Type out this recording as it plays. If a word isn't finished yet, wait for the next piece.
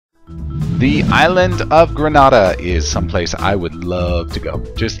The island of Grenada is someplace I would love to go.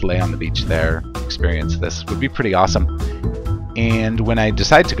 Just lay on the beach there, experience this. Would be pretty awesome. And when I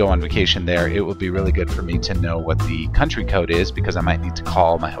decide to go on vacation there, it would be really good for me to know what the country code is, because I might need to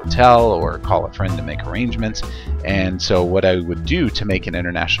call my hotel or call a friend to make arrangements. And so what I would do to make an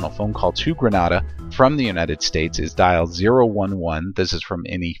international phone call to Grenada from the United States is dial 011. This is from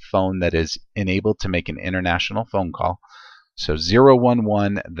any phone that is enabled to make an international phone call. So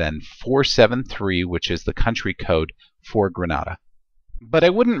 011, then 473, which is the country code for Grenada. But I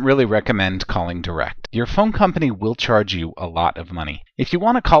wouldn't really recommend calling direct. Your phone company will charge you a lot of money. If you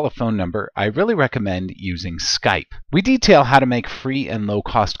want to call a phone number, I really recommend using Skype. We detail how to make free and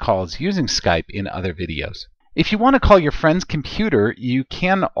low-cost calls using Skype in other videos. If you want to call your friend's computer, you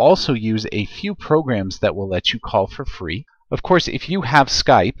can also use a few programs that will let you call for free. Of course, if you have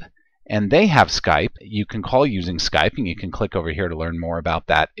Skype and they have Skype, you can call using Skype, and you can click over here to learn more about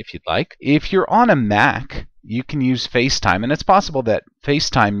that if you'd like. If you're on a Mac, you can use FaceTime, and it's possible that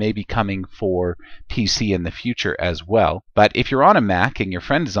FaceTime may be coming for PC in the future as well. But if you're on a Mac and your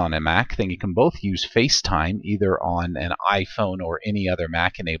friend is on a Mac, then you can both use FaceTime either on an iPhone or any other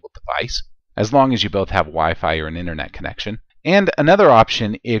Mac-enabled device, as long as you both have Wi-Fi or an internet connection. And another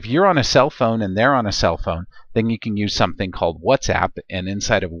option, if you're on a cell phone and they're on a cell phone, then you can use something called WhatsApp, and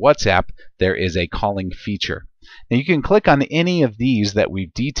inside of WhatsApp there is a calling feature. Now you can click on any of these that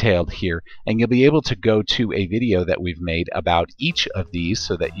we've detailed here, and you'll be able to go to a video that we've made about each of these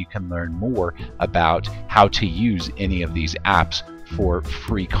so that you can learn more about how to use any of these apps for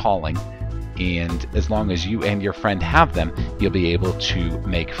free calling. And as long as you and your friend have them, you'll be able to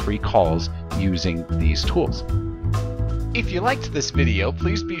make free calls using these tools. If you liked this video,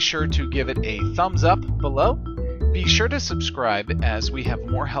 please be sure to give it a thumbs up below. Be sure to subscribe, as we have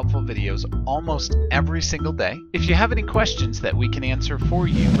more helpful videos almost every single day. If you have any questions that we can answer for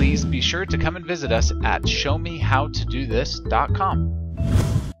you, please be sure to come and visit us at showmehowtodothis.com.